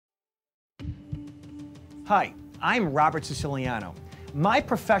Hi, I'm Robert Siciliano. My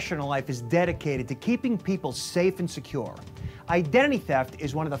professional life is dedicated to keeping people safe and secure. Identity theft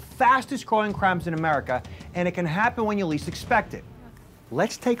is one of the fastest growing crimes in America, and it can happen when you least expect it.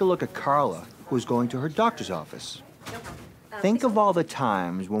 Let's take a look at Carla, who's going to her doctor's office. Think of all the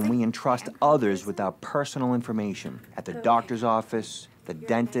times when we entrust others with our personal information at the doctor's office, the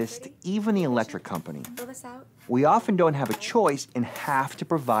dentist, even the electric company. We often don't have a choice and have to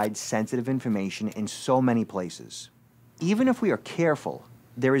provide sensitive information in so many places. Even if we are careful,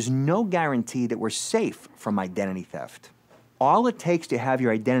 there is no guarantee that we're safe from identity theft. All it takes to have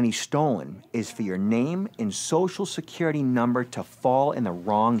your identity stolen is for your name and social security number to fall in the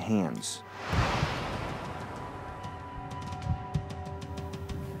wrong hands.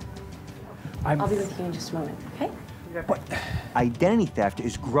 I'll be with you in just a moment, okay? But identity theft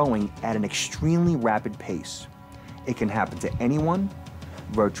is growing at an extremely rapid pace. It can happen to anyone,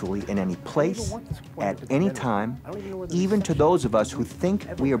 virtually in any place, at any time, even to those of us who think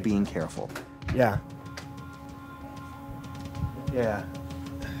we are being careful. Yeah.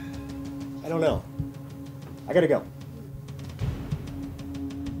 I don't know. I gotta go.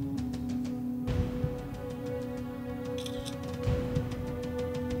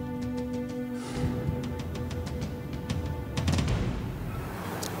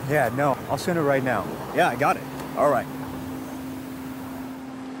 Yeah, no, I'll send it right now. Yeah, I got it. All right.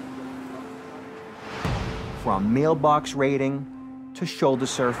 From mailbox raiding, to shoulder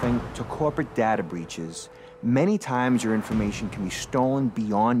surfing, to corporate data breaches, many times your information can be stolen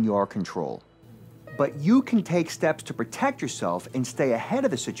beyond your control. But you can take steps to protect yourself and stay ahead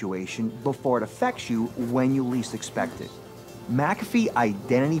of the situation before it affects you when you least expect it. McAfee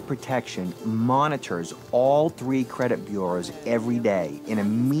Identity Protection monitors all 3 credit bureaus every day and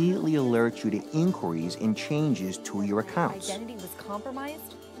immediately alerts you to inquiries and changes to your accounts. Identity was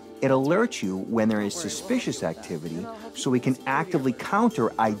compromised? It alerts you when there is suspicious activity so we can actively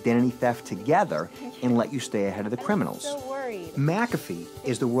counter identity theft together and let you stay ahead of the criminals. I'm so worried. McAfee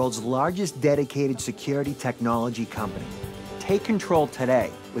is the world's largest dedicated security technology company. Take control today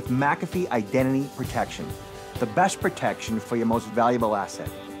with McAfee Identity Protection. The best protection for your most valuable asset,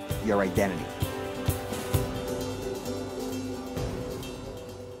 your identity.